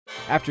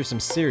After some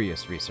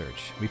serious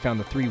research, we found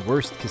the 3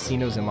 worst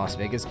casinos in Las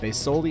Vegas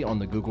based solely on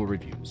the Google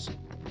reviews.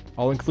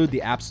 I'll include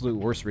the absolute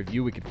worst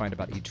review we could find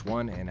about each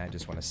one, and I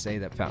just want to say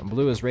that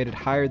Fontainebleau is rated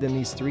higher than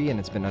these 3 and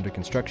it's been under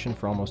construction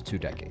for almost 2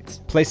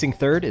 decades. Placing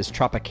third is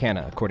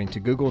Tropicana. According to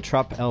Google,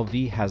 Trop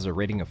LV has a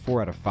rating of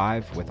 4 out of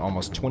 5 with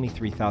almost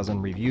 23,000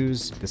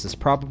 reviews. This is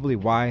probably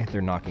why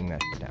they're knocking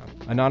that down.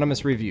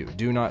 Anonymous review,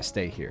 do not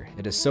stay here.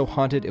 It is so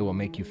haunted it will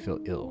make you feel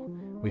ill.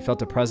 We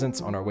felt a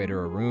presence on our way to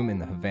a room in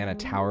the Havana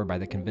Tower by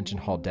the convention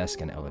hall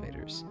desk and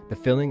elevators. The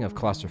feeling of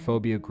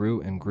claustrophobia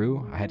grew and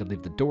grew. I had to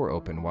leave the door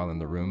open while in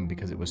the room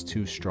because it was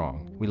too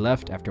strong. We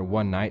left after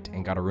one night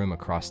and got a room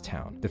across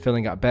town. The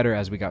feeling got better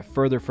as we got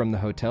further from the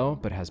hotel,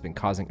 but has been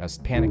causing us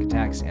panic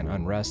attacks and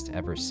unrest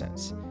ever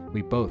since.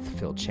 We both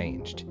feel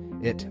changed.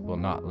 It will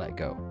not let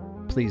go.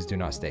 Please do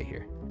not stay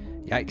here.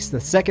 Yikes. The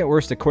second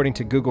worst according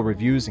to Google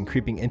reviews and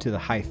creeping into the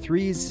high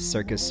 3s,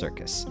 Circus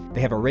Circus.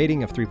 They have a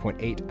rating of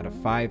 3.8 out of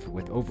 5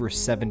 with over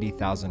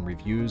 70,000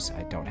 reviews.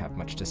 I don't have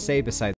much to say besides